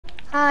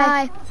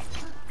Hi.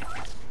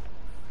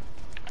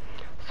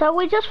 So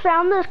we just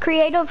found this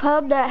creative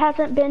hub that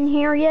hasn't been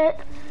here yet.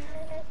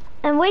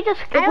 And we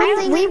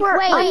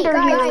were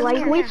under here,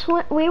 like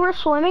we were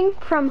swimming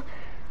from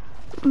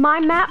my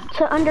map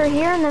to under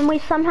here, and then we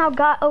somehow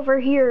got over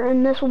here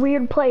in this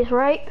weird place,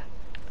 right?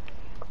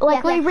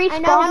 Like we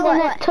respawned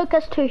and it took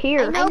us to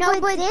here. I know,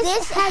 but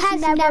this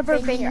has never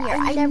been here.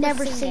 I've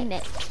never seen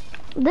it.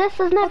 This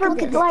has never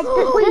been like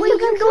this. We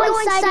can go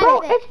inside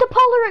of it. It's the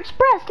Polar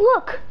Express.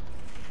 Look,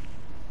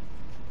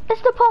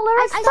 it's the Polar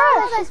Express.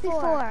 I saw this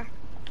before.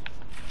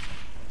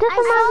 This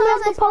reminds me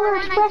of the Polar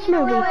Express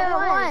movie. It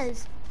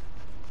was.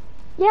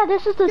 Yeah,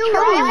 this is the train.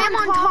 I'm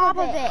on top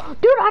of it.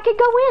 Dude, I could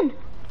go in.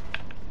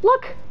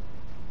 Look.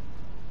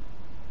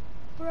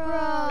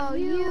 Bro,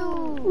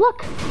 you.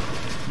 Look.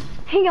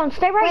 Hang on,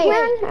 stay right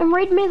here and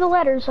read me the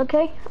letters,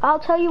 okay? I'll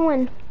tell you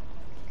when.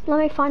 Let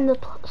me find the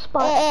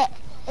spot.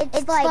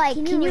 It's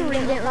like, can you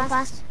read it real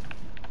fast?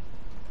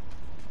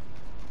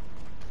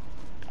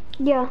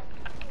 Yeah.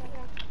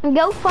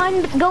 Go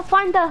find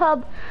the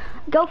hub.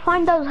 Go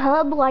find those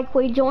hub, like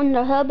we joined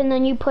the hub, and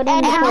then you put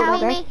in the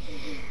code, okay?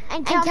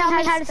 And tell me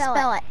how to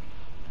spell it.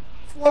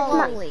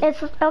 Slowly.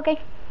 It's okay.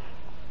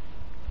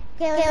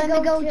 Okay, let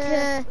me go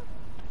to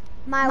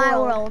my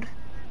world.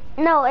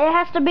 No, it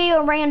has to be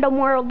a random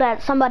world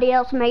that somebody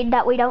else made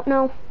that we don't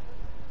know.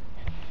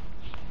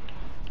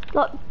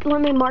 Look,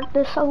 let me mark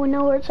this so we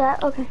know where it's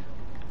at. Okay.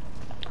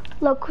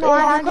 Look, no,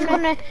 I'm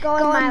gonna go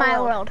in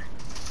my world.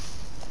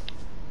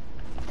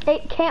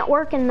 It can't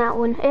work in that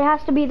one. It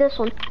has to be this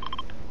one.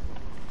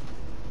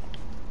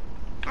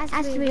 Has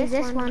to be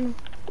this one.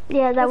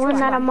 Yeah, that one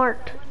that I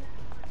marked.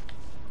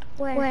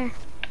 Where?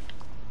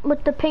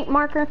 With the pink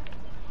marker.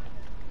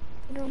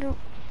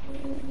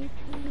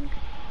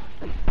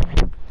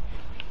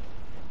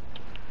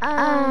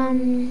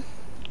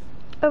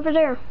 Over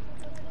there.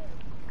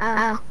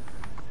 Oh.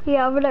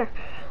 Yeah, over there.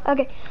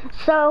 Okay,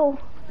 so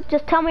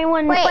just tell me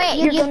when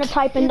you're gonna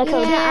type in the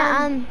code.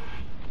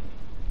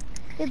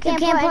 You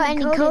can't put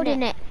any code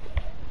in it.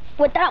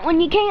 With that one,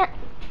 you can't.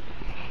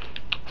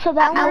 So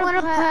that I want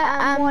to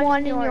put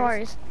one in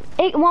yours.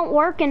 It won't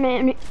work in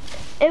it.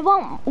 It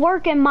won't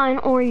work in mine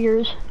or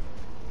yours.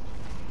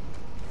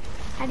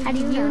 How do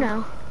you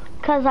know?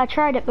 Cause I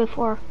tried it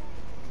before.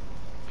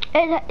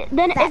 It's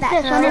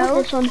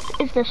this one.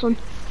 It's this one.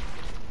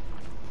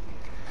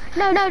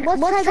 No.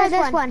 Let's try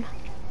this one.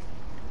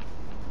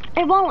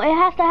 It won't. It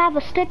has to have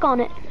a stick on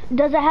it.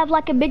 Does it have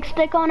like a big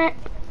stick on it?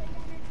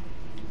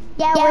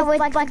 Yeah, with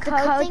like the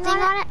code thing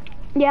on it.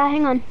 Yeah,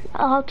 hang on.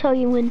 I'll tell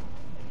you when.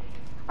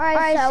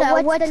 Alright,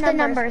 so what's the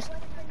numbers?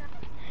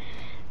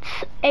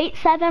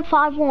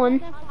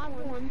 8751.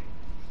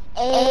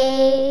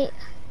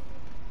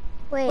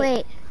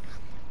 Wait,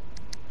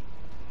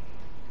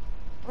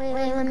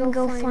 let me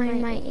go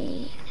find my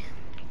 8.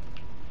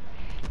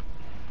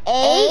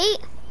 8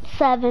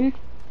 7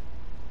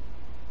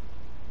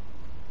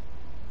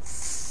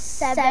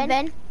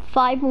 7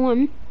 5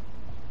 1.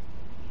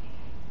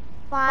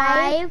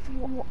 5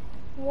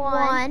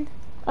 1.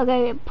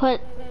 Okay,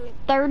 put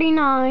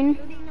 39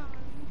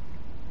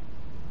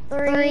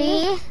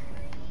 3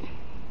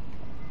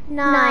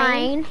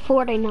 9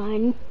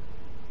 49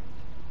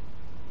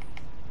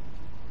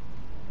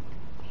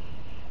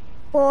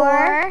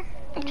 4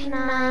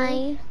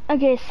 9.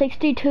 Okay,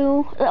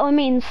 62. I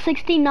mean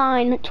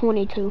 69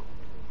 22.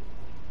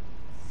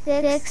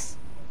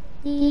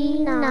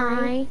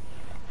 69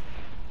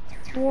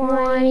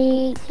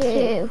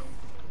 22.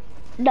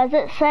 Does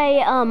it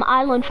say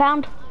island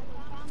found?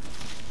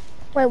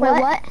 Wait,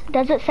 what?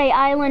 Does it say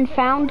island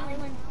found?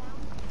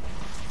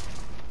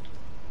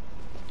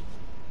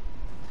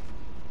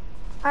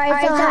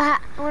 Alright, so I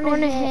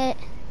wanna hit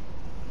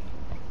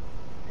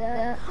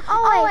the...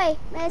 Oh wait,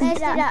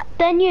 messed it up.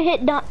 Then you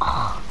hit done.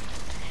 Oh.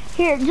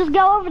 Here, just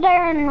go over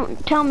there and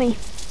tell me.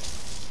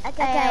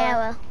 Okay,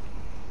 I will.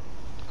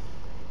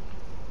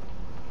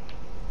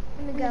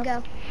 Let me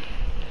go.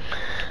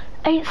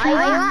 Are you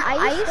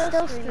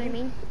still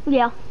streaming?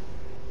 Yeah.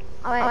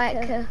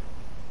 Alright,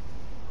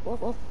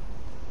 cool.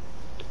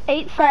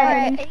 8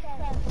 7.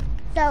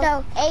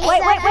 So 8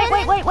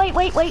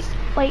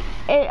 Wait.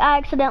 I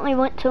accidentally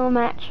went to a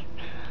match.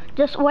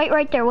 Just wait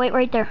right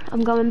there.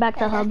 I'm going back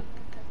to hub.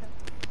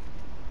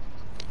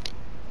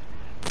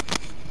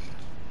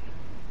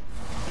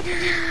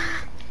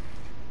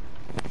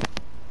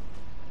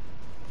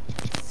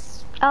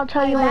 I'll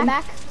tell you when.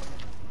 Back?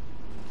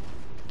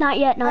 Not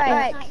yet.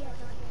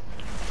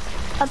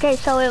 Okay,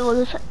 so it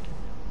was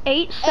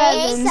 8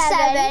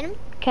 7.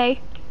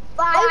 Okay.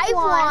 5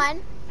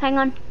 1. Hang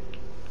on.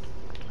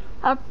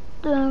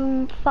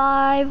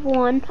 5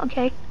 1.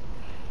 Okay.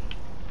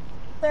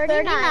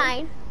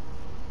 39.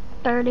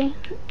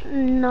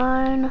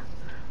 39.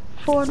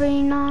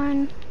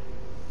 49.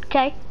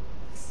 Okay.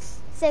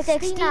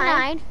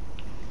 69.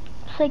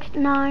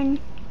 69.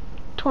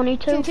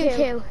 22.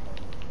 22.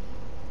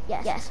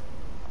 Yes.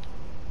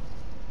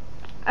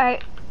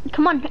 Alright,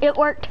 come on, it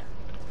worked.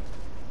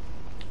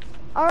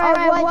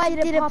 Alright, what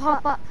did it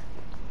pop up?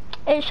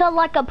 It showed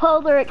like a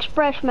Polar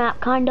Express map,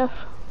 kind of.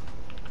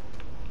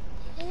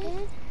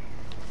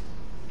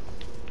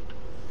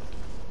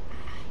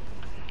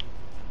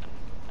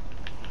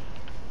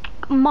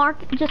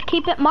 Mark, just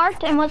keep it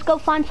marked and let's go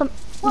find some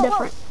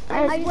different.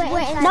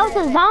 No, it's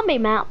a zombie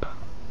map.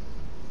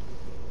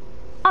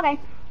 Okay,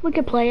 we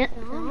could play it.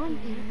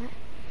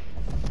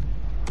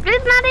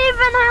 It's not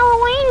even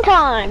Halloween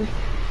time.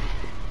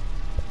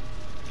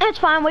 It's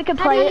fine, we could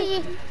play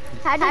it.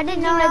 How did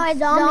you know it's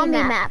zombie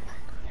map?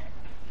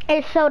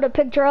 It showed a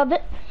picture of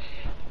it.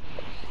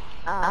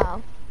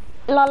 Oh.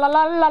 La la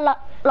la la la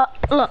la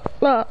la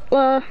la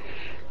la.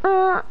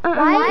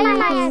 Why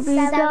am I at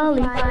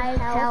 75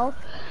 health?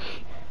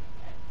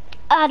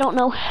 I don't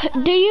know.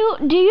 Do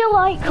you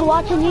like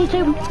watching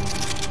YouTube?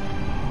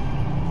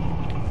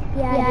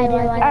 Yeah, I do.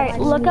 Alright,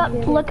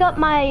 look up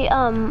my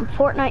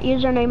Fortnite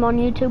username on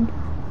YouTube.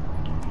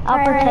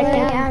 I'll protect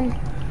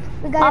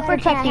you. I'll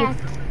protect you.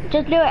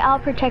 Just do it, I'll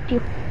protect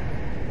you.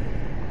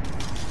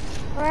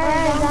 Where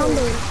are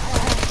zombies?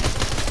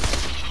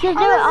 Just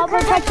do it, I'll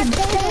protect you.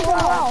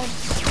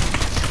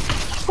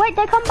 Wait,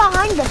 they come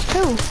behind us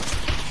too.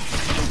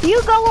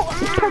 You go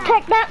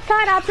protect that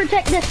side, I'll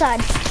protect this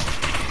side.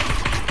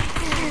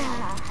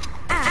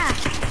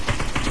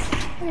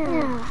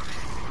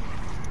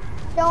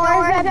 Don't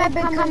worry about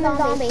becoming a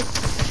zombie.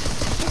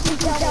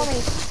 Just kill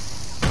me.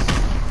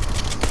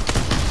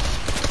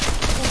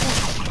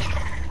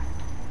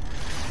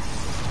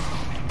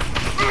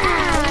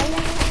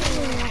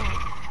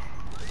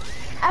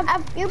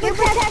 You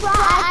protect front,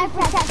 I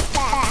protect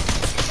back.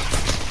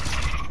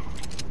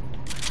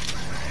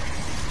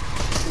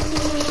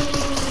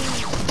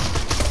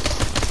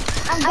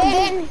 I'm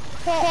getting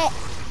hit.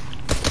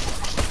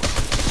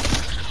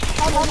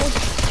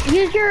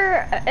 Use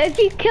your, if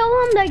you kill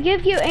them, they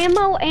give you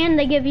ammo and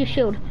they give you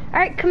shield.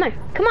 Alright, come on,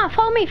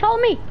 follow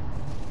me.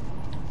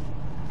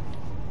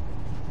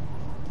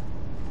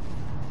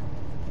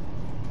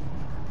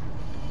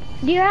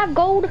 Do you have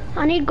gold?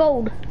 I need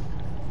gold.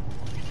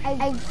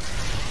 I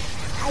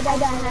don't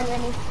have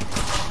any.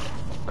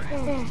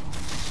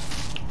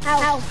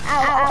 Ow.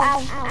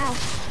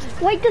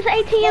 Wait, this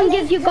ATM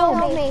gives you gold.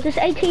 This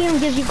ATM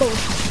gives you gold.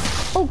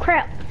 Oh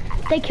crap,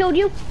 they killed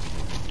you?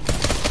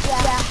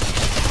 Yeah.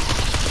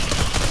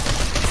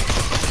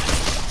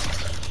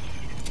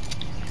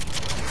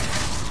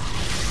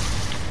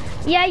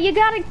 Yeah, you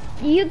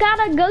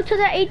gotta go to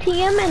the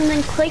ATM and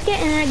then click it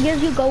and it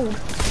gives you gold.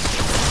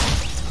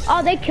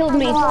 Oh, they killed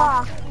me.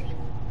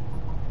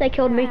 They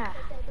killed me.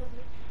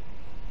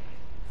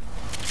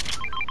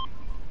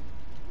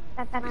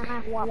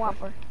 That's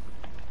Whopper.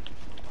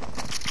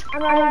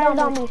 I'm not a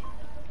zombie.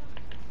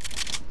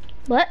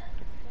 What?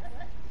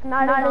 I'm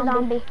not a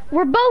zombie.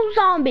 We're both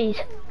zombies.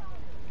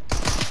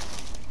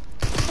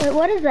 Wait,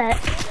 what is that?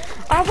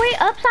 Are we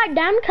upside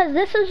down? Cause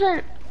this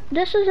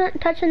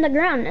isn't touching the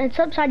ground. It's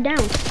upside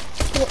down.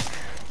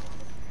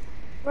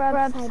 We're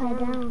upside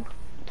down.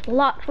 It's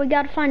locked. We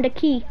gotta find a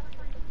key.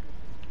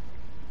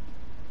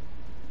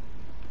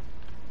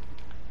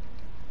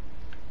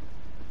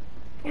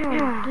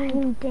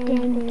 Dang.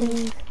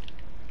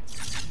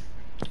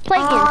 Play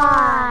again.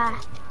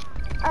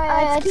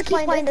 Let's keep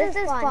playing. This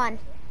is fun.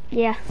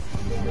 Yeah.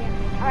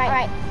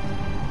 Alright.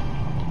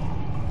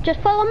 Just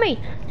follow me.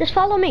 Just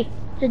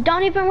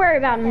don't even worry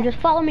about him. Just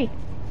follow me.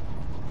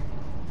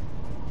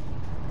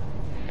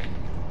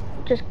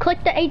 Just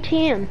click the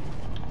ATM.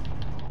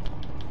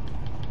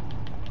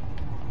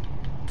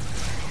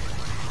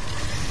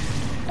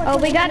 Oh,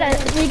 we gotta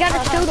shoot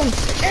him.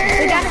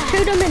 We gotta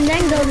shoot him and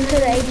then go to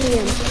the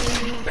ATM.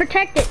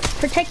 Protect the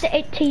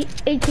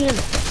ATM.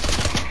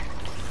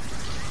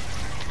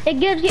 It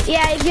gives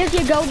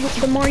you gold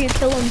the more you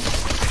kill him.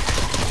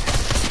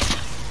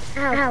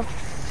 Ow.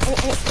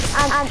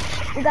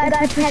 We gotta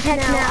protect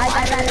now. I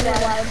gotta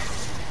reload.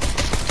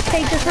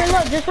 Okay, just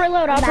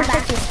reload. I'll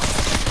protect you.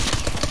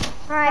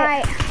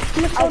 Alright.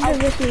 How much gold does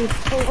this need?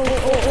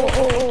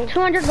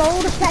 200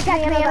 gold? Protect me,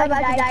 I'm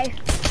about to die.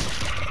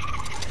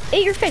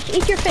 Eat your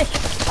fish.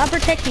 I'll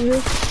protect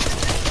you.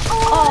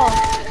 Oh.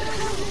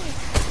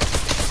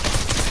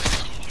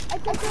 I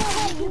can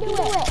do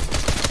it.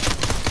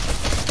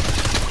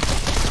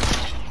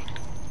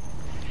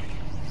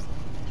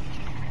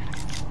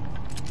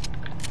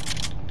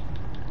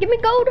 Give me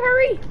gold,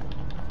 hurry!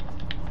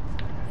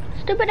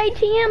 Stupid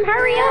ATM,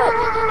 hurry up!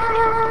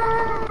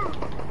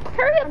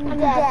 Hurry up! I'm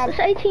dead. This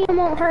ATM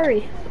won't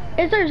hurry.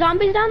 Is there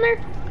zombies down there?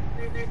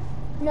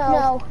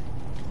 No.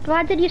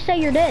 Why did you say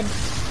you're dead?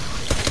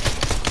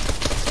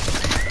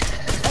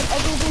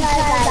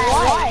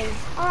 Alright,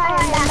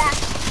 I'm back.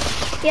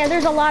 Yeah,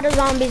 there's a lot of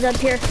zombies up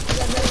here.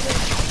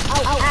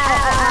 Ow.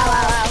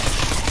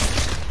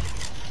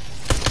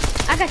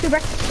 I got you, bro.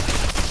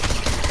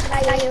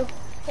 I got you.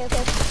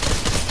 Okay.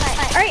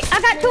 Alright, I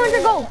got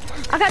 200 gold.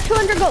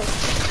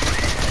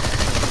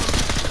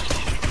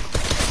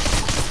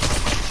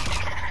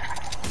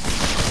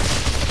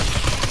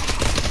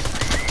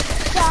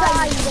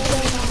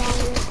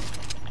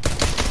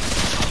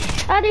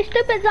 Ah, these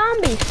stupid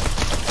zombies.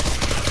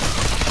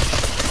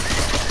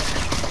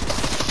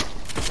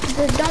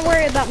 Just don't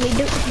worry about me.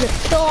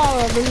 Just kill all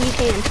of them you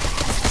can.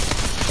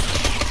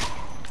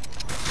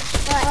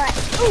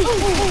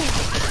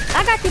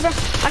 I got you, bro.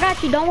 I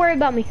got you. Don't worry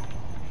about me.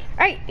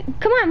 Alright,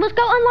 come on, let's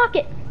go unlock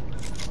it.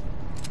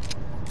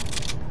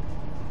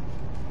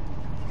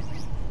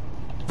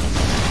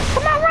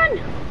 Come on, run!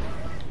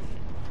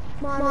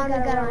 Mom, we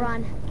gotta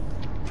run.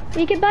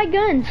 We can buy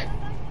guns.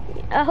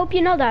 I hope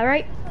you know that,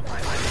 right?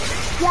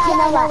 Yeah, I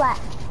know that.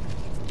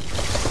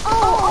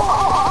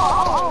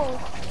 Oh.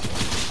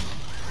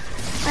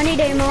 I need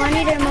ammo, I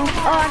need ammo. Oh,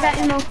 I got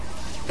ammo.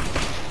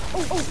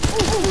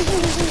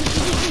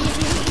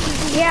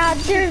 Yeah,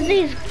 there's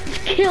these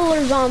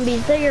killer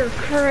zombies. They are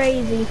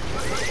crazy.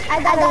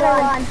 I gotta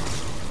run.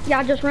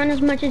 Yeah, just run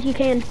as much as you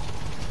can.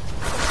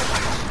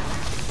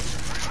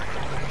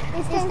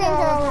 These things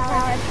are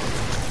overpowered.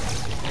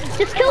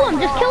 Just kill them,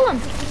 just kill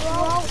them.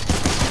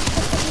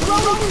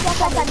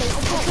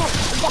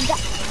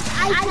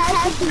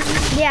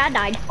 Yeah, I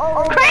died.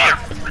 Oh,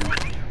 crap!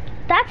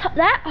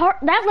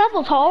 That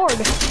level's hard.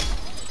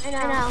 I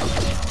know.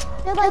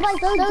 They're like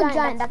so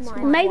giant. That's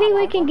maybe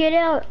we can get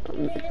out.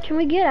 Can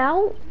we get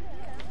out?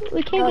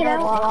 We can't get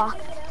out.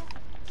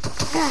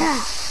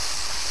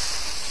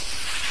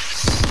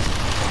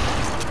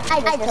 I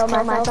just killed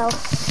myself.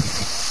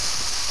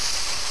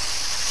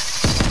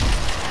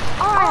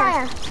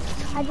 Oh,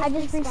 I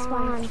just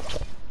respawned.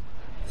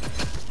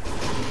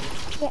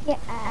 Yeah.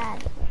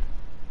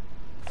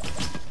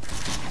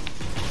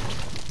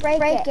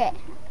 Break it.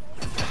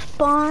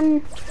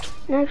 Spawn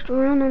next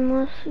round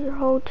unless your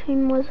whole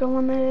team was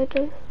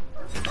eliminated.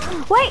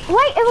 Wait, it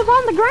was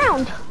on the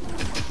ground.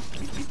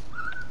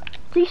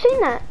 Do you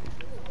seen that?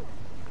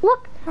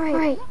 Look.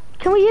 Right.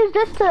 Can we use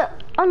this to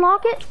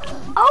unlock it?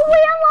 Oh, we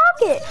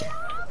unlock it.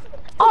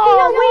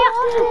 Oh,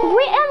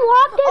 we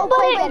unlocked it,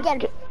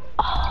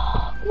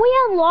 we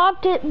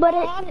unlocked it, but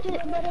it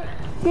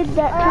did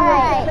that to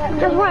us.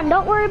 Just run.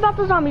 Don't worry about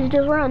the zombies.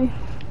 Just run.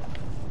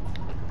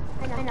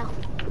 I know.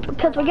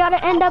 Because we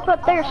gotta end up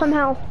there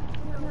somehow.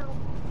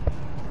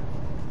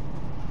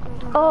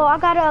 Oh, I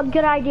got a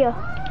good idea.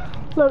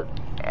 Look,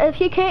 if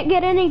you can't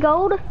get any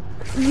gold,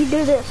 you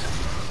do this.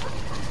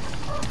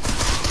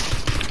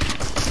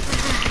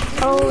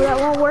 Oh, that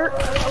won't work.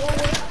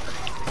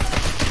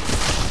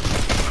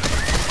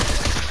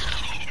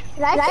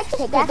 Did I just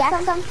take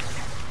that some?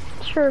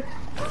 Sure.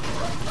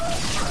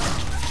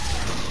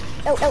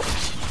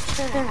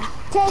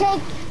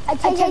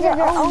 Take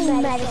your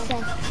own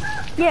medicine.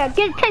 Yeah,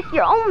 take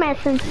your own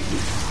medicine.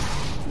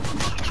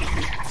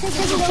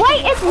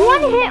 Wait, it's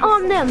one hit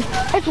on them.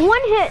 It's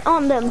one hit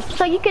on them.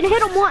 So you can hit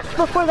them once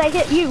before they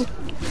hit you.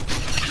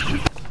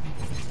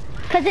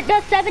 Because it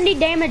does 70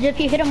 damage if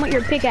you hit them with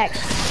your pickaxe.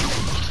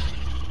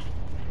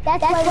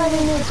 That's why we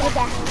need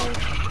pickaxes.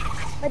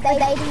 But they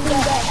can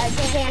get a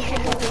chance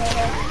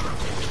later.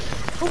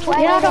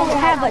 Y'all don't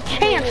have a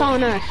chance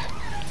on us.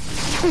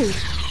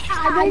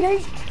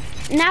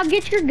 Now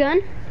get your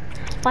gun.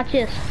 Watch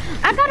this.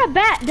 I got a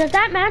bat. Does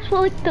that match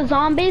with the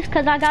zombies?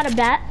 Because I got a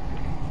bat.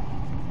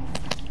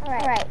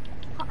 Alright.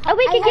 Oh,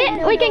 we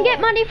can get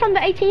money from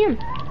the ATM.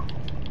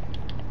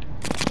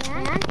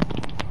 Yeah?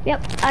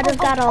 Yep, I just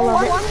got all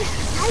of it.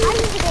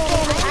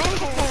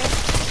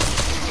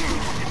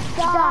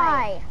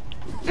 Die.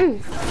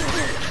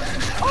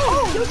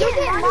 Oh, you get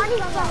money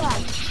from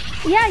us.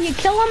 Yeah, you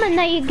kill them and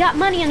they got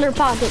money in their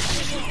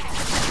pockets.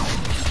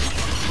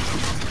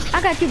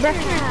 I got you, bro.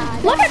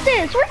 Look at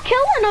this. We're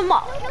killing them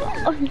all.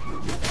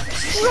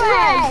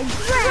 Red.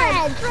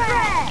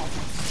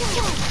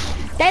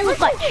 They look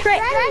like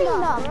Shrek.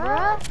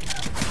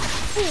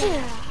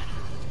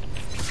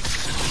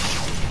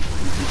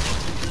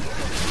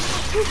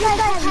 You guys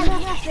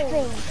have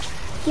nothing.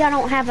 Y'all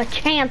don't have a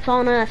chance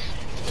on us.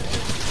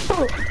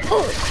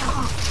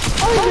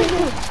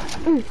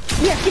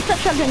 Yeah, get that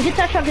shotgun, get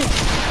that shotgun.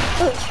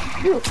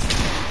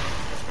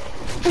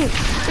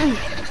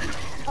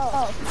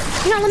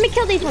 No, let me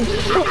kill these ones. They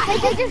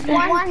just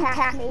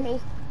one-tapped me.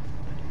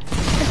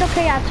 It's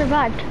okay, I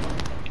survived.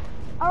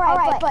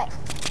 Alright.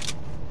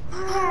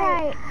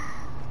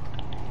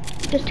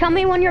 Just tell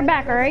me when you're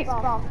back, alright?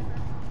 Alright,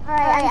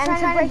 I'm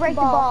trying to break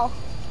the ball.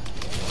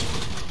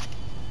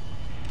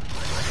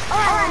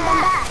 Alright,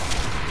 I'm back.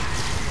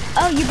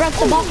 Oh, you broke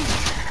the ball.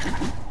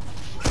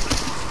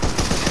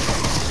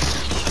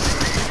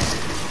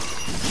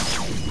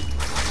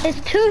 It's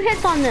 2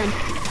 hits on them.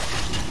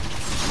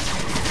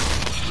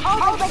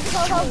 Oh, they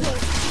killed me.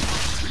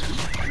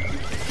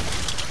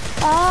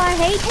 Oh, I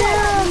hate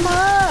them.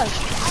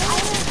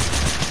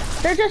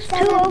 They're just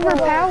too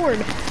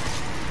overpowered.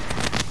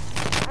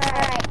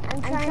 Alright,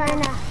 I'm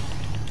trying to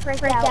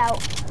break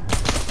out.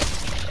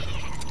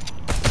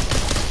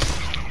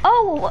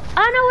 Oh,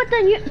 I know what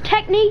the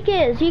technique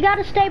is. You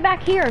gotta stay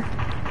back here.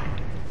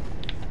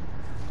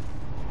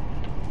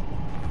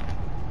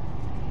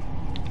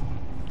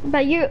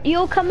 But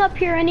you'll come up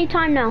here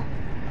anytime now.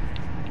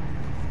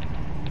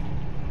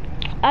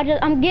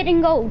 I'm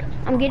getting gold.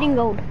 I'm getting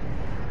gold.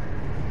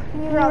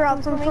 Can you roll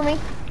some for me?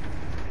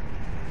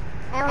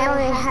 I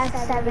only have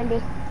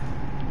 70.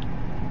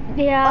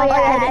 Yeah,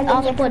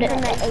 I'll split it.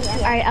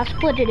 Alright, I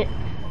split it.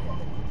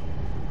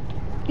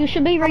 You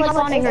should be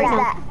respawning right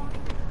now.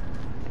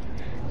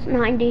 It's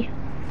 90.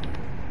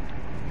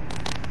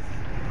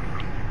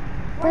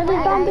 Where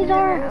the zombies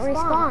are?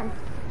 Respawn.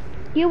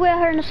 You will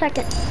here in a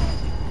second.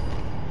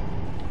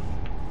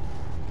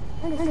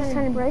 I'm just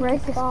trying to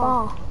break this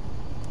ball.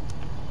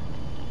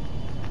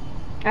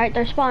 Alright,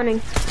 they're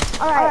spawning.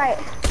 Alright.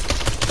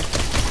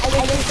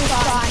 I just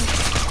spawned.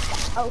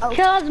 Oh.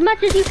 Kill as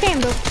much as you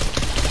can, bro.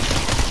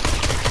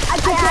 I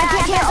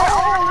can't.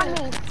 Oh, on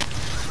me.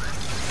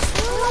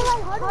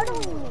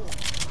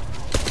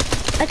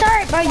 It's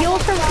alright, bro. You'll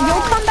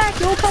come back.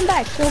 You'll come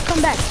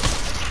back.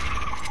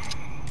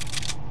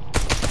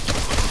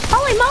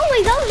 Holy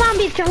moly, those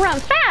zombies can run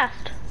fast.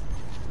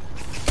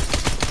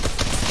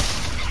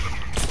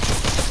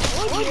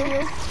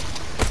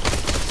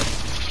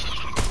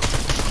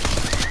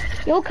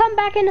 You'll come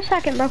back in a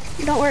second, bro.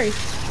 Don't worry.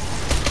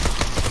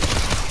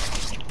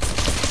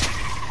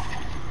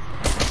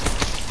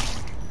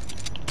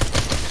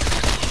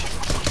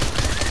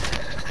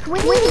 We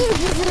need to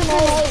use a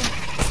grenade.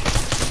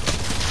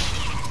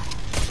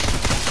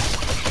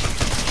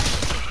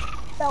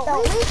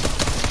 So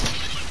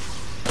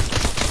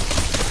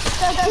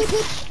keep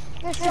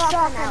your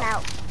shotgun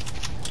out.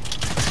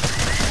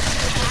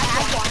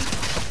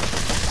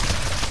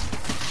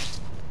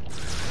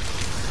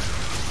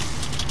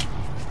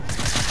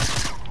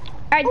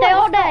 Alright,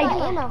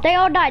 they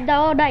all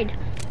died.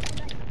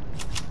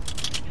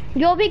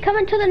 You'll be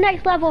coming to the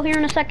next level here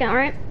in a second,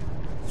 alright?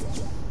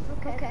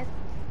 Okay.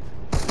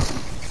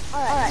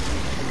 Alright.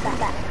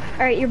 Back.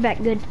 Alright, you're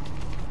back, good.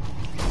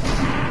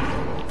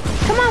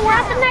 Come on, we're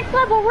at the next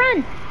level,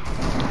 run!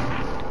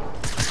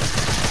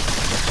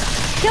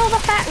 Kill the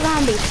fat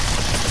zombies.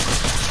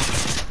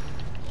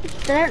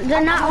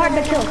 They're not hard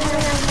to kill.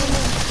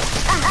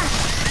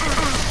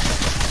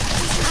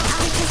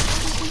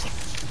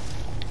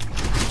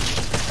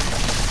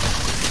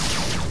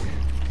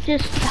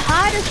 Just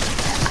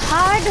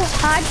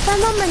hide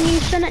from them and you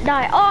shouldn't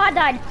die. Oh, I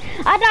died.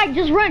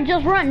 Just run.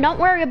 Don't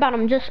worry about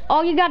them. Just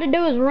all you gotta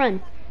do is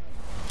run.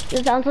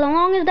 Just as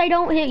long as they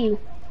don't hit you.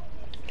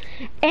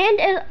 And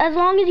as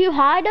long as you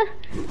hide,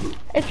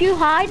 if you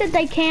hide,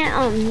 they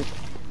can't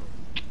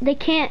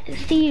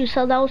see you,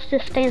 so they'll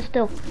just stand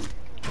still.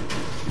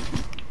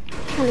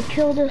 I'm gonna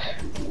kill this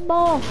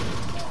ball.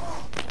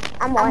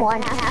 I'm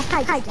one.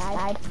 I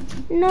died.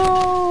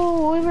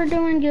 No, we were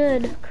doing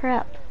good.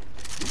 Crap.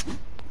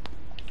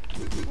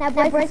 Now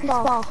break this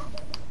ball.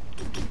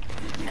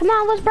 Come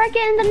on, let's break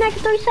it in the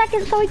next 3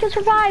 seconds so we can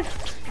survive.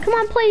 Come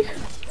on, please.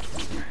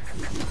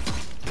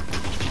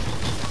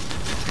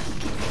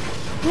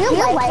 You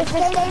like this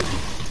game?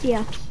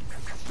 Yeah.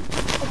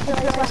 It's the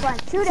first one.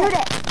 Shoot it.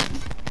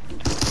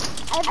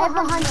 I have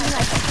a hunting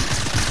rifle.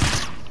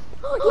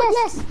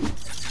 Yes.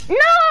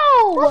 No!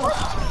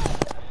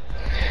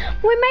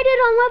 We made it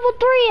on level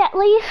 3 at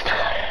least.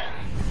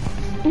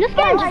 This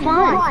game's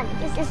fun.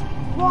 Just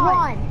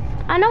run.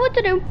 I know what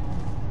to do.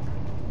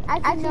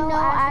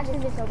 Actually,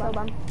 just kill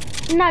them.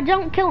 No,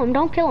 don't kill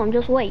him.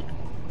 Just wait.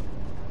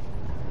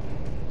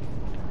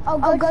 Oh,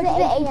 go to the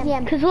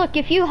ATM. Cause look,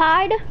 if you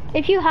hide,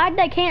 they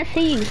can't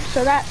see you.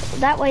 So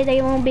that way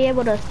they won't be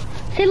able to.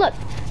 See, look.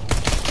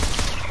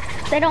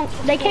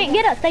 They can't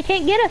get us. They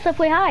can't get us if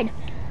we hide.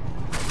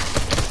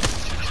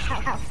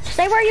 Ow.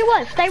 Stay where you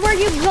was.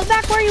 Go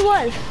back where you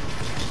was.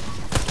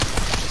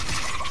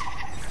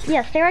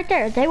 Yeah, stay right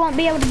there. They won't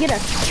be able to get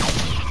us.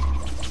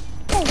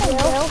 They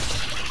will.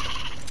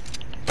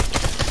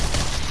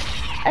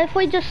 If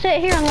we just sit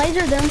here and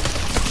laser them.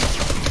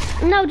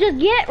 No, just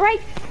get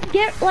like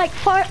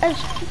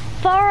as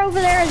far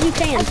over there as you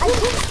can.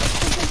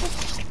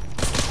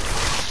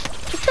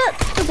 What's up,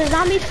 stupid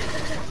zombies?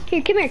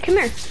 Here, come here.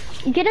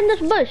 Get in this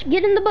bush.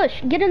 Get in the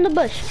bush.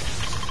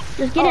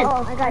 Just get in.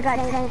 Oh, I got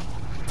it.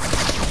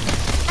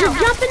 Just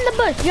jump in the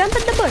bush. Jump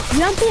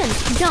in.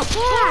 Jump.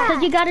 Yeah.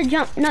 Cause you gotta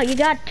jump. No, you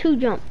got to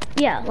jump.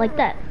 Yeah, like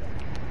that.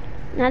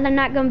 Now they're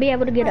not gonna be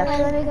able to get us.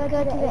 Let me go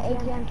to the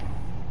ATM.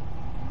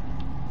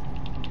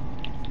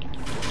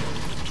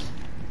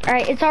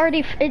 Alright, it's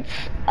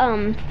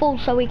full,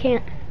 so we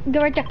can't.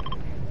 Go right there.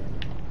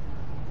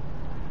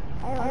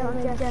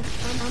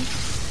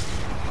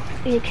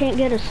 You can't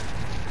get us.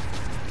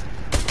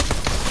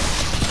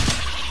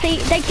 See,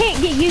 they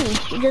can't get you.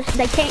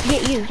 They can't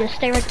get you. Just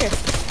stay right there.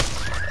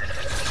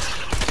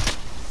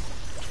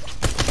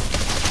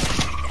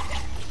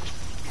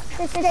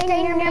 Just stay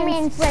near me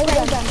and spray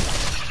them.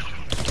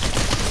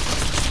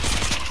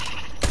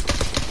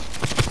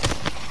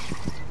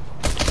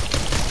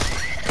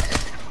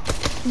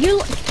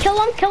 You kill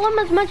them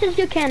as much as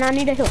you can. I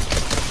need a heal.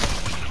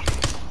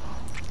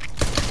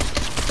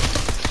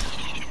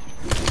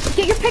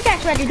 Get your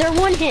pickaxe ready. They're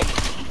one hit.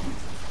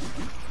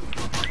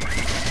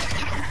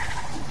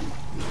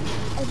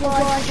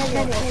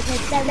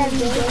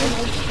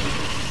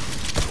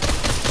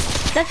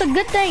 That's a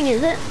good thing,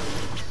 is it?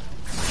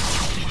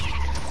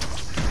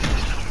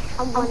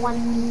 Alright,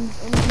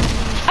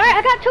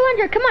 I got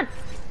 200. Come on.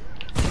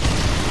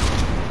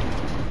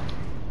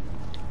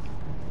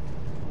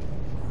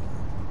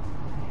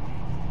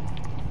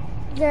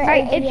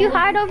 Alright, if you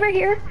hide over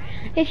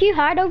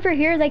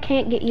here, they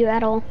can't get you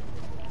at all.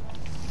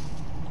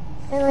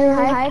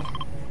 Hide?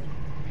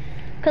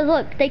 Cause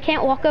look, they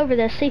can't walk over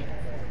this, see?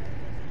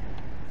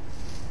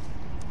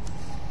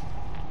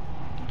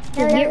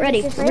 Just get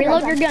ready.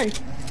 Reload your gun.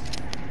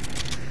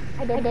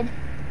 I did.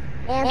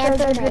 And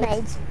throw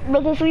grenades.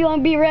 Brothers, we want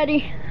to be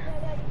ready.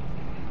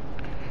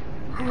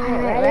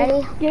 Alright,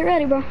 ready? Get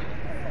ready, bro.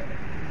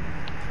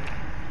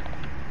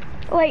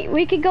 Wait,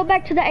 we could go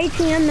back to the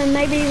ATM and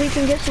maybe we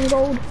can get some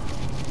gold.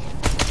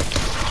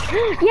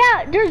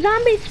 Yeah, there's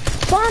zombies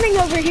spawning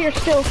over here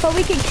still, so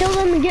we could kill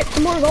them and get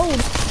some more gold.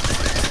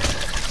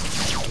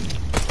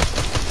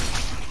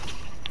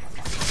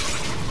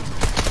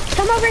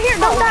 Come over here,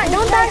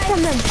 don't die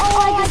from them. Oh,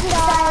 I just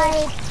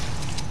died.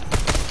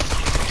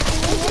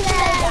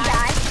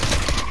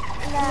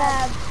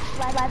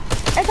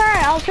 It's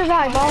alright, I'll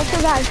survive.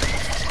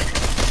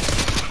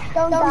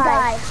 Don't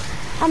die.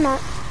 I'm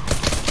not.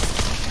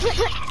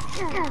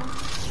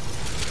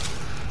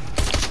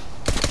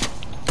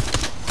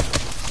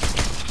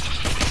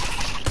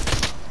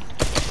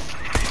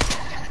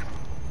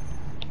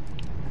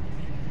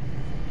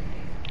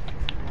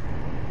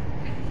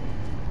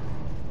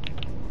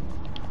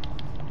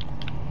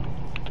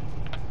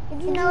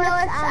 Did you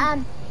notice,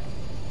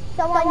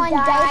 someone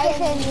dies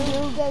and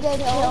you get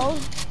killed?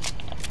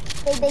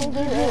 They give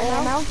you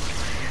ammo.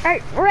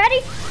 Alright,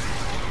 ready?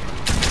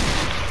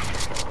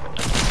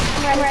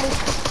 I'm ready.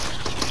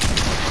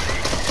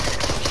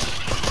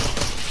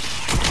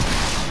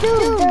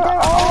 Dude,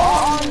 they're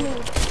all on me.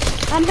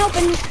 I'm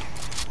helping you.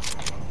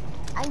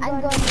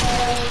 I'm going to...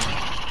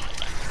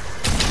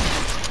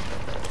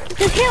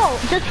 Just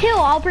heal,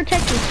 I'll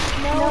protect you.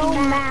 No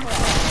macro.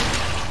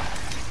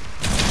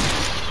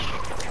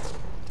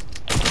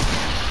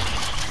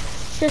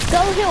 Just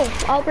go heal,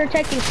 I'll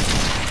protect you.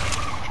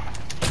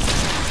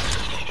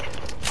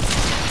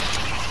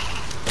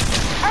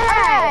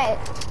 Alright.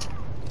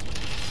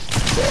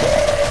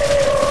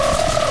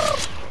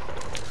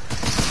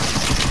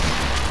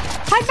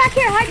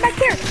 Hide back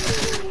here.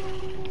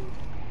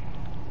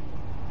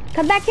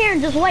 Come back here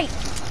and just wait.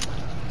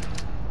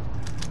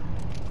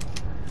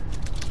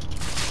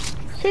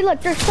 See,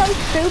 look, they're so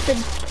stupid.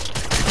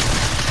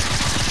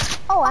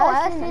 Oh,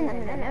 I was in the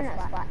no-no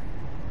spot.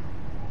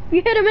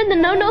 You hit him in the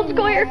no-no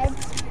square?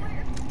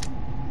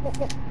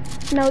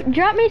 No,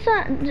 drop me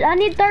some. I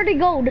need 30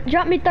 gold.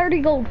 Drop me 30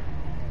 gold.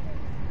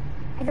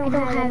 I don't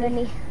have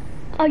any.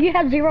 Oh, you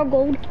have 0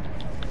 gold?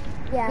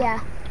 Yeah.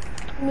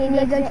 You need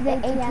to go to the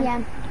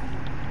ATM.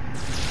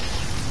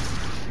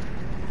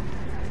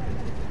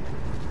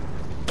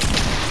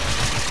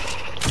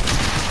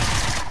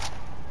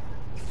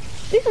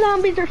 These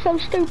zombies are so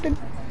stupid.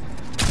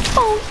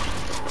 Oh.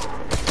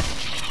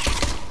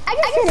 I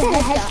just hit a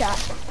headshot.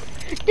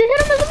 Just hit him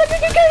as much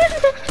as you can.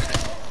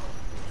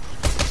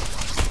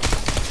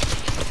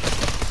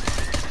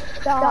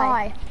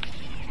 Die.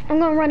 I'm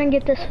gonna run and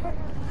get this.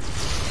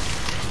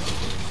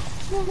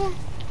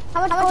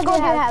 How much gold do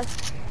you have?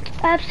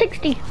 I have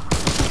 60.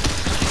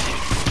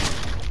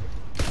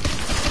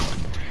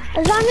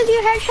 As long as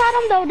you headshot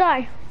them, they'll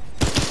die.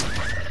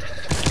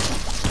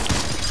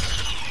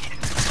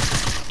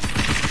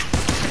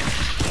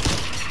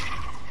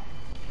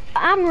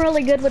 I'm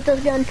really good with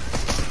this gun.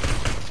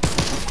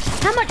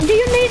 How much do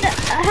you need?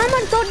 How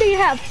much gold do you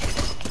have?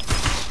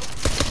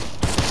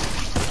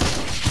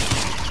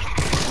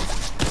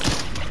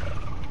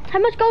 How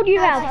much gold do you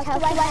have?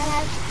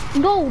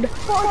 Gold.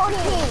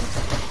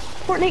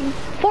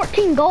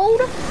 14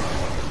 gold?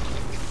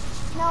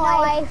 No,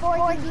 I have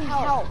 14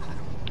 health.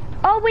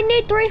 Oh, we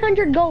need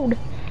 300 gold.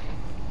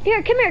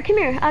 Here, come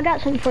here. I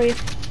got something for you.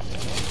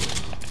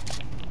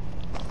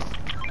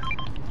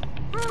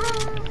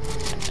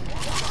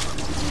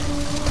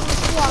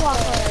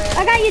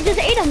 I got you, just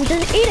eat them,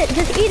 just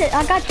eat it,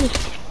 I got you.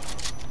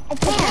 I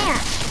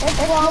can't. It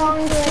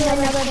belongs to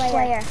another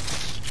player.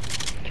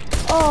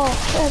 Oh,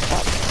 that's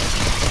up.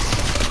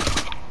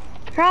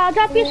 Here, I'll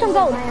drop you some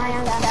gold. No,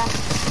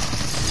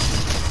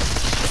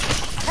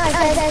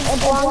 it says it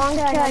belongs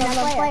to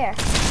another player.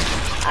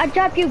 I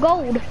drop you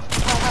gold.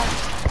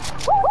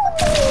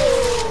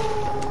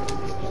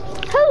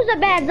 Who's a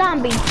bad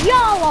zombie?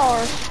 Y'all are.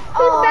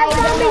 Who's a bad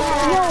zombie?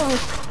 Y'all are.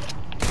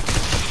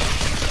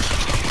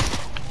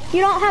 You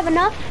don't have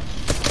enough?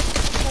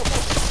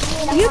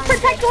 You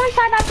protect one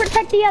side, I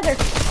protect the other.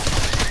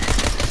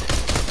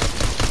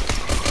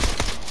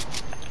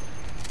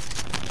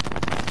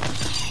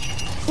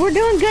 We're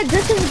doing good.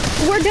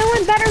 We're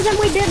doing better than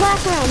we did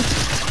last round.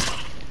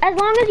 As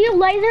long as you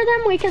laser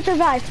them, we can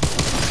survive.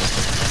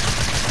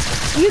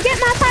 You get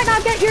my side,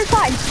 I'll get your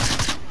side.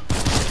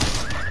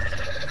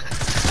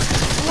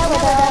 No,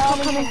 but they're all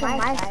coming from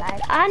my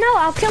side. I know,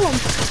 I'll kill them.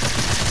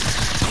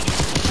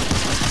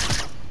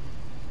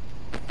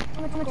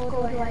 How much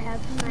gold do I have?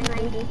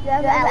 90. You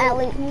have at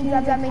least, you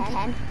have me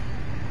 10.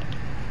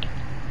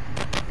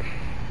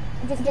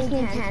 I just need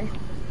 10.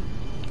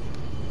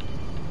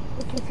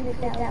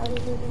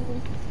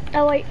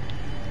 Oh, wait.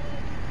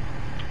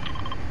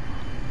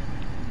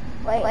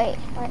 Wait.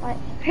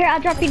 Here, I'll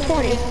drop you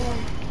 20.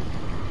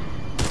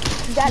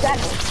 Got me.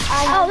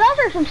 Oh, those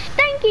are some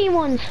stinky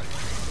ones.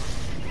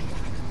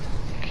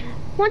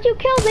 Once you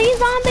kill these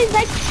zombies,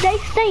 they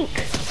stink.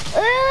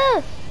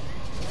 Ugh.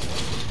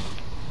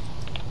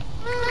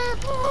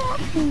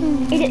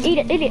 Eat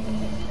it.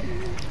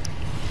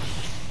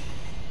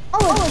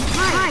 Oh, it's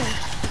mine.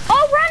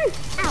 Oh, run!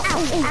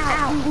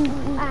 Ow.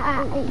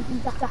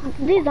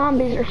 These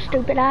zombies are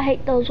stupid. I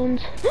hate those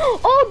ones.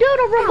 Oh, dude,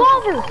 a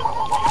revolver!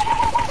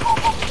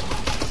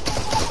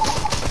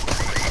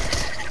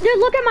 Dude,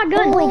 look at my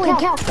gun. Holy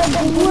cow.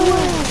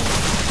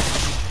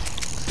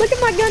 Look at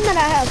my gun that I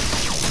have.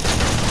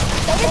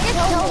 They just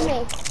killed me.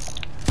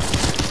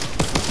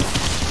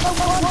 We're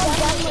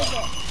done with it.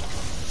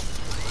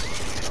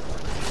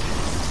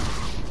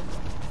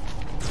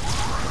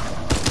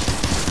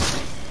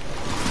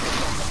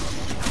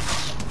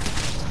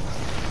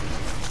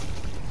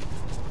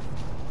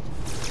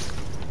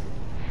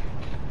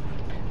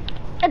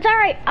 It's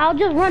alright, I'll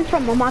just run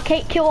from them. I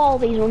can't kill all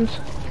these ones.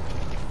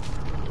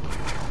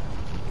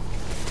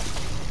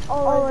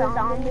 All the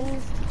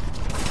zombies.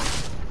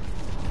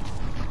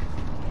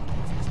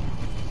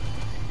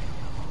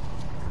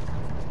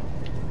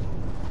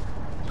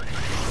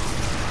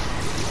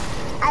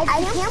 I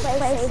can't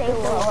play Save the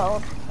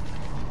World.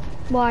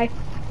 Why?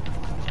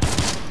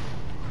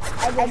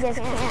 I just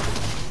can't.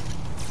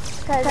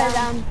 Because, I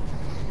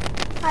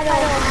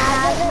don't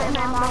have it, and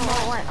my mom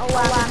won't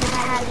allow me to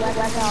have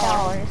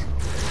 $11.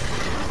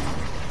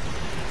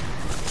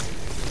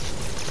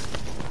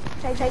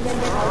 She didn't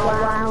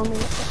allow me.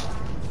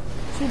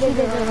 She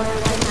didn't allow me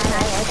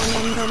to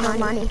send her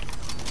money.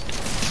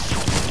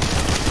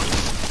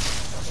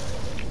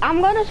 I'm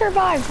gonna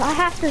survive. I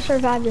have to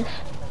survive this.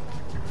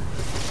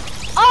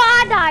 Oh,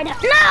 I died.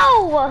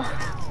 No!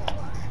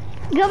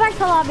 Go back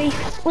to lobby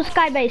with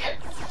Skybase.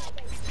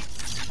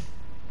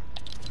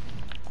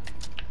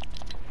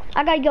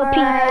 I gotta go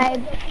pee.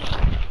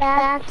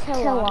 Back to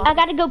lobby. I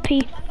gotta go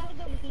pee.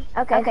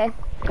 Okay.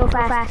 Go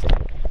fast.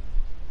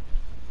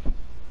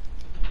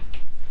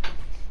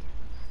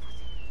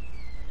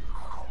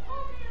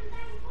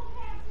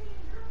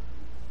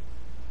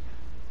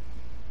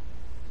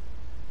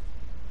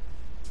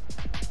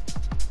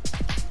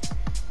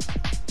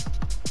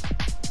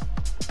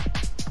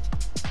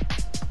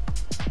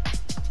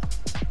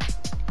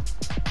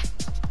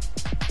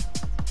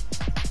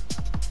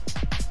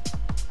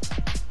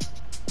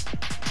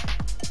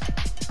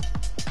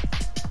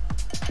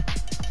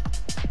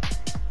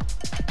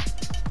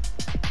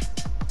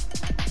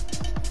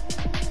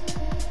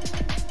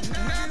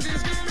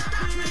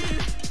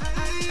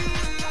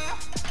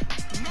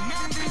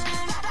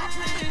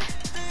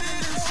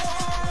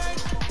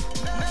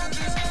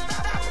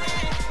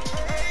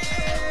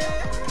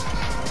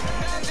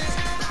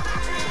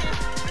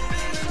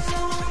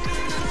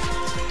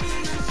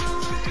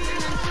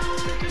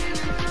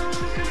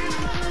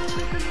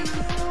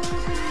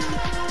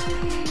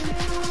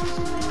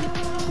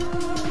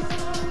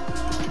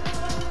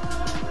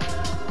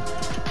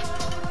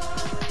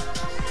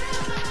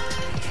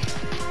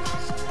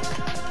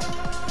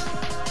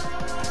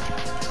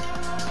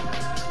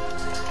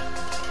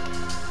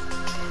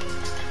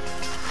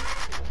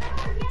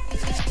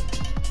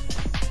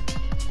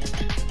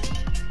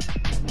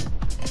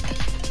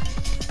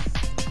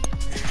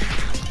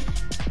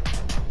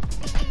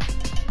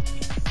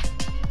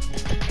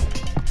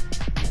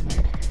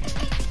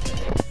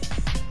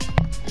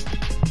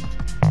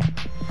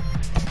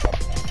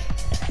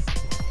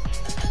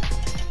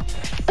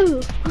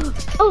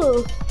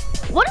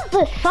 What is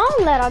this song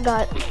that I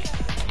got?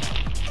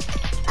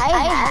 I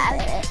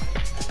have it.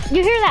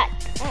 You hear that?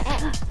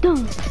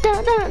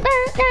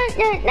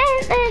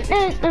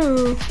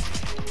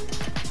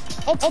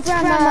 It's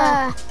from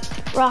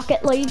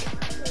Rocket League.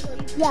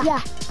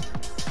 Yeah.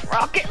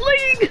 Rocket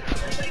League!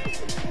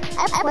 I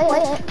play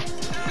it.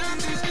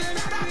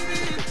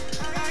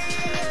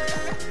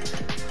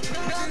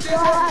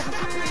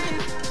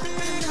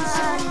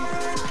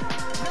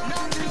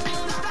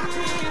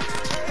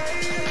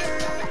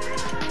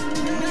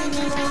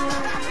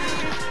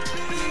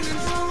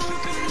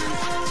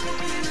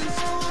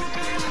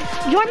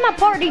 Join my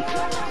party.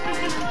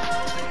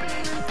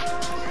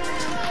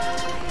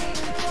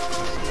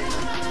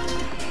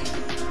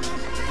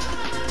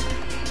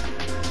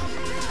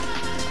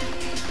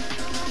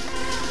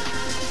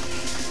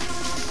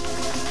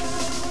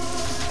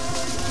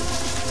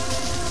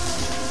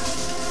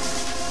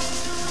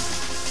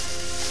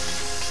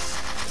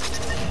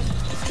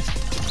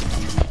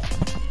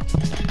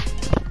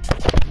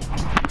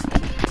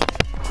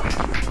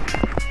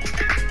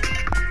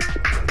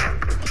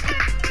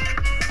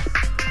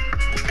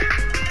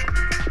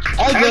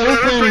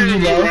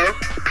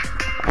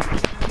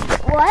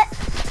 What?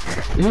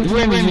 Who's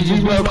winning? Did you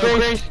know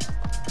Chris?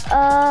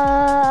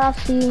 I'll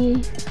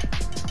see.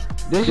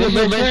 This is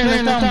your best friend or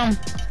something?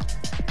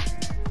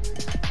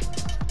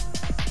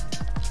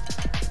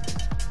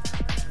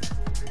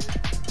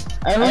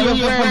 Hey, who's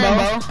your friend,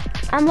 bro?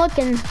 I'm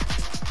looking.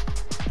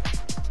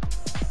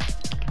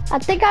 I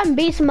think I'm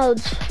beast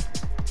modes.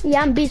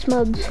 Yeah, I'm beast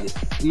modes.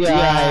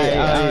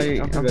 Yeah,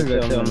 I'm gonna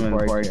tell him in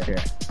the party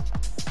chat.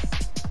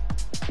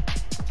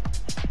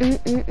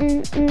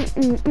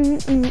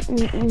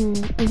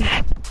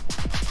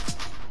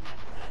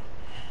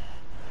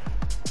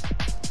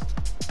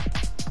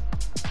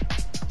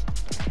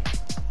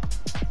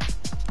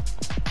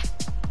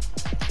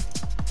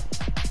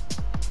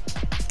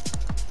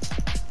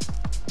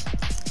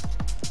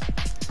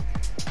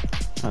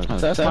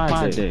 That's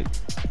my dick.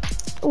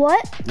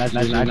 What? Not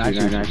you.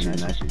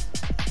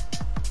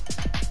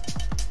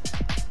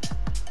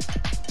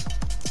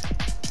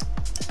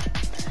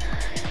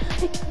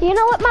 You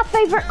know what my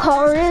favorite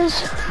car is?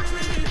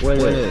 What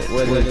is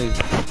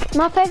it?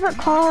 My favorite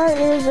car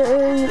is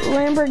a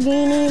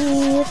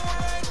Lamborghini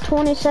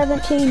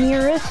 2017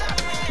 Urus.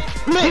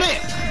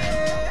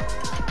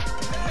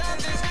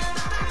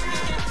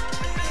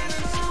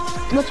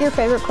 What's your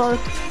favorite car?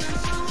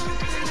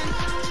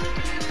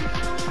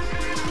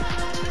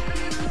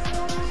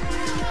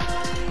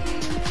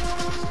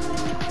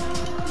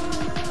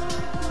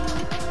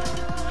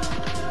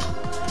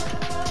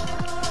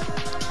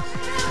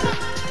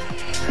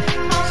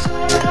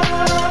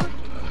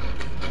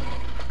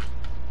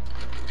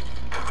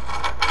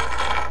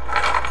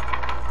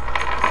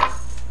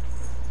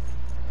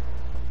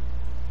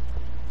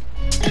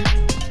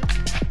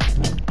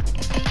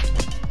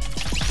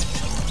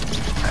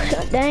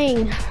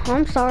 Dang,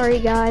 I'm sorry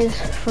guys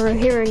for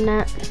hearing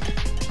that.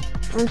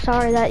 I'm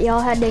sorry that y'all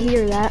had to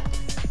hear that.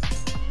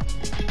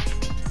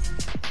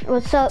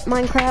 What's up,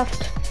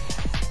 Minecraft?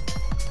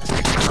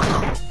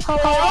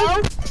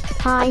 Hello?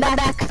 Hi. I'm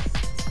back.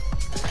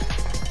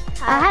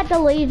 I had to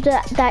leave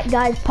that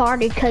guy's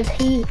party because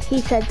he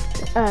said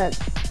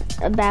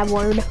a bad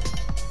word.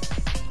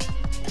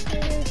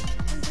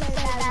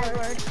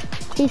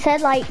 He said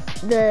like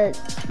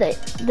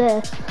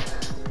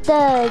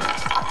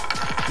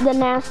the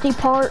nasty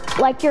part,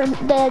 like the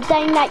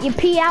thing that you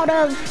pee out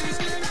of.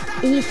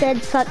 He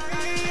said suck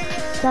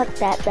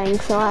that thing,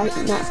 so I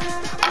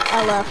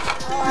left.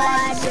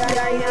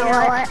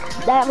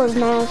 That was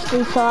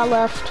nasty, so I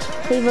left.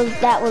 He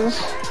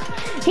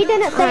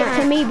didn't say it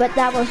to me, but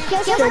that was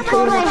Guess good what to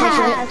I him.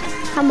 have?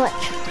 How much?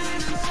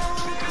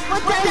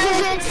 What does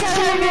it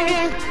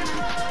say?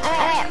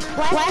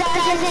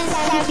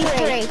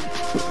 1,073.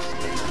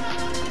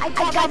 I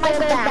got my gold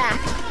back.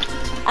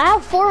 I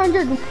have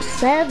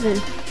 407.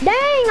 Dang,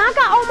 I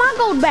got all my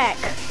gold back.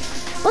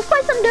 Let's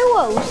play some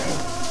duos.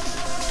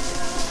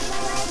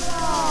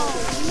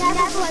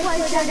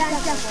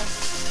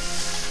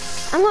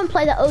 I'm gonna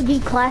play the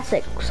OG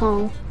classic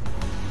song.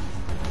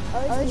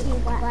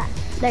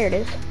 There it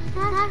is.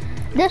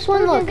 This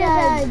one, look,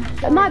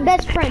 my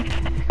best friend.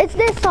 It's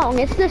this song,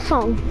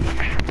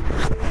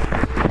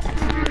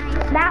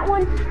 That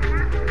one.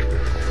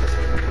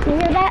 You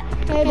hear that?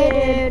 Hey,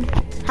 dude.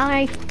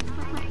 Hi.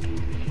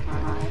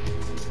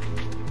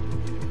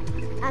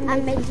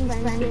 I'm making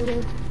friends,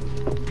 dude.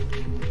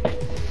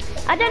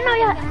 I didn't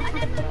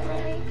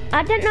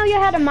know you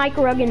had a mic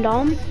rug and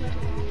dome.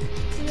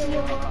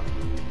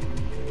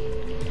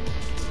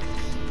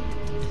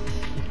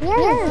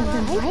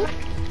 Yeah,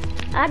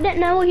 I didn't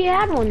know you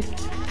had one.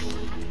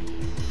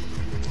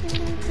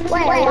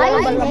 why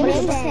are you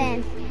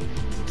Mason?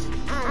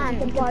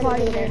 The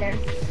party leader.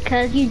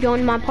 Cause you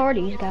joined my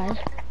parties, guys.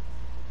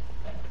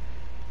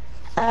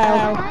 What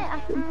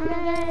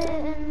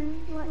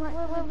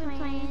are we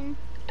playing?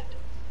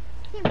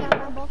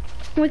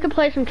 We could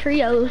play some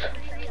trios.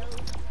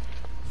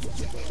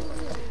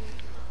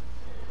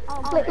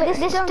 Wait,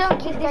 this don't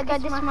keep this guy,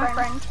 this is my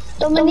friend.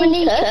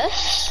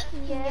 Dominicus?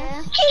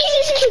 Yeah.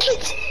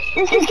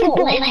 This is good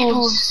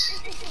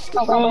levels.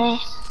 Okay.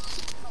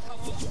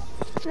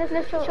 Do you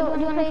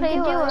want to play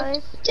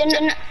duos? Then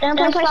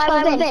play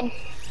 5 within.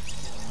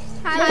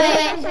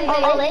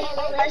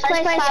 Let's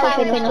play 5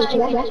 within.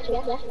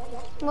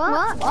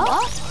 What?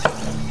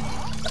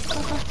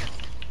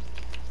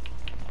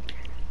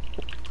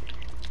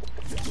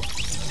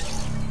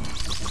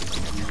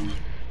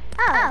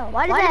 Oh,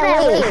 why did I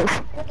lose?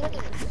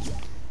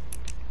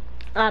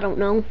 I don't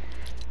know.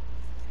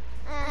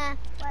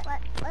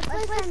 Let's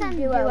play some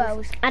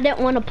duos. I didn't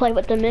want to play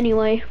with them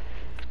anyway.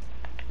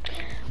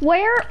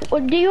 Where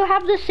do you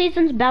have this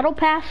season's battle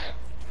pass?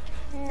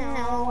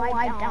 No,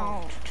 I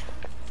don't.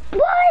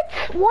 What?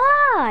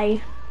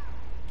 Why?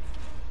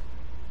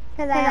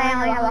 Because I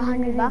only have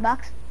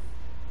 $100.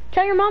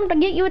 Tell your mom to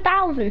get you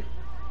 1,000.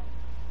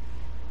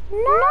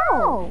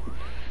 No.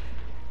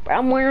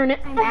 I'm wearing it.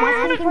 I'm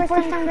asking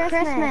for some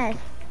Christmas.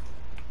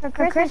 For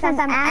Christmas,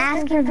 I'm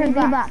asking for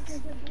V-Bucks.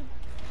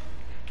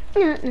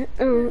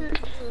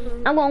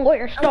 I'm gonna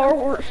wear Star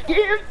Wars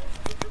skin.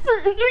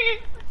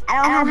 I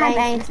don't have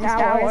any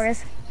Star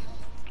Wars.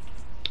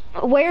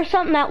 Wear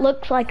something that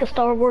looks like a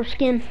Star Wars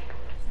skin.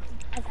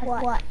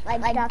 What?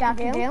 Like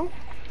Dr. Doom?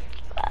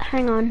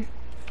 Hang on.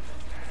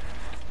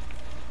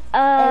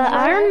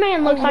 Iron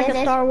Man looks like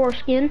a Star Wars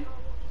skin.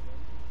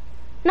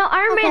 No,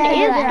 Iron Man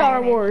is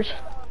Star Wars.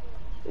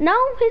 No,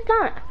 he's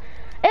not.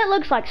 It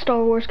looks like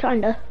Star Wars,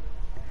 kinda.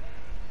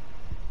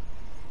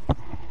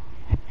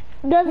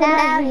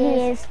 Now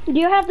he is. Do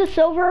you have the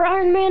silver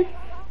Iron Man?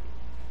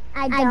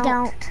 I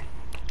don't.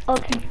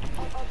 Okay.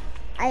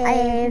 I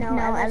have no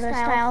other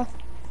style.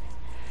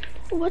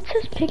 What's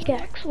his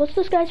pickaxe? What's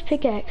this guy's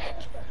pickaxe?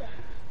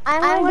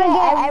 I'm gonna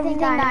get everything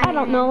diamond. I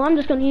don't know. I'm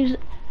just gonna use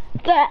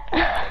that.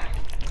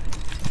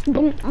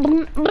 Iron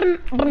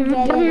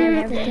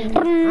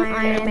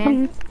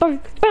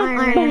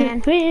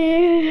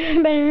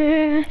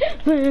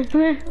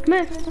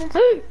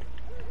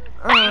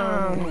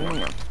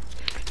Man.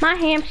 My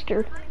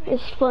hamster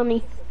is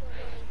funny.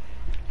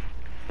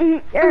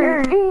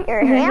 Your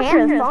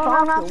hamster's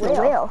falling off the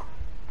wheel.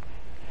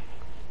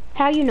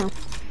 How you know?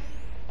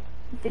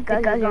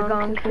 Because you're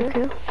going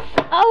cuckoo.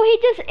 Oh, he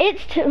just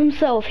itched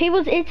himself. He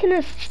was itching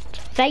his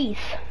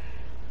face.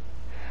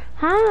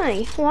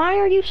 Hi, why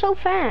are you so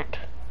fat?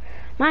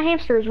 My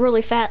hamster is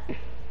really fat.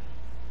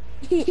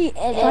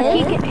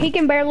 Like he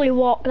can barely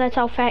walk. That's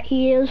how fat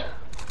he is.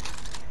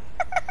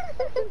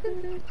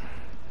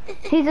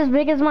 He's as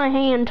big as my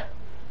hand.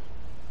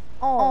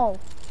 Oh.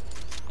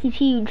 He's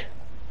huge.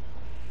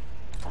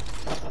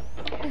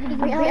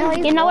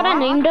 Really? You know what I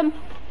named him?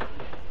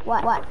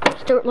 What?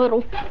 Stuart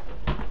Little.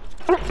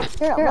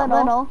 Stuart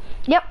Little.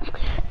 Yep.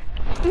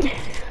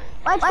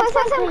 Let's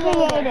play some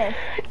creative.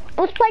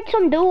 Let's play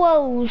some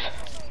duos.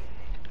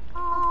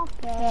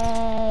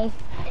 Okay.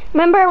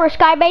 Remember we're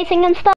skybasing and stuff?